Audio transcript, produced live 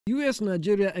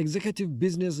U.S.-Nigeria Executive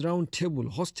Business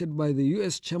Roundtable hosted by the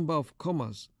U.S. Chamber of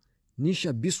Commerce,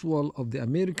 Nisha Biswal of the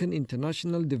American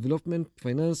International Development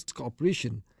Finance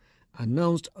Corporation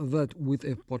announced that with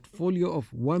a portfolio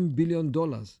of $1 billion,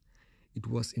 it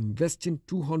was investing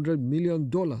 $200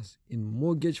 million in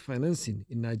mortgage financing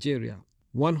in Nigeria.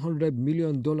 $100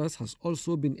 million has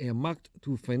also been earmarked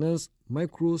to finance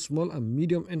micro, small and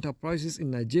medium enterprises in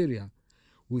Nigeria,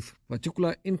 with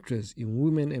particular interest in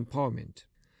women empowerment.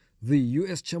 The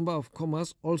U.S. Chamber of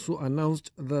Commerce also announced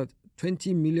that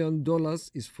 $20 million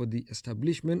is for the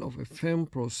establishment of a firm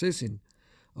processing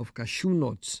of cashew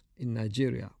nuts in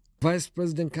Nigeria. Vice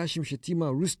President Kashim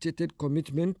Shettima restated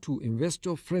commitment to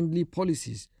investor-friendly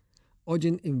policies,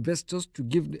 urging investors to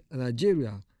give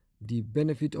Nigeria the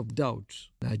benefit of doubt.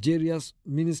 Nigeria's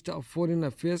Minister of Foreign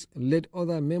Affairs led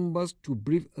other members to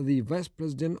brief the Vice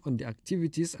President on the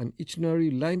activities and itinerary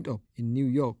lined up in New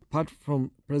York. Apart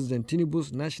from President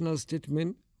Tinubu's national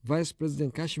statement, Vice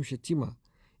President Kashim Shettima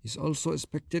is also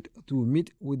expected to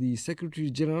meet with the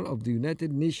Secretary General of the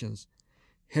United Nations,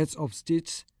 heads of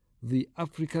states, the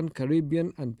African,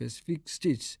 Caribbean and Pacific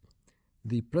states,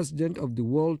 the President of the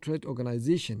World Trade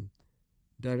Organization,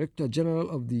 Director General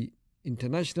of the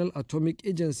International Atomic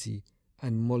Agency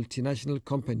and multinational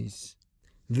companies.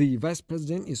 The Vice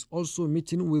President is also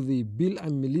meeting with the Bill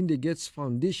and Melinda Gates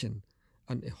Foundation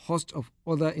and a host of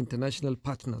other international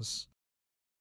partners.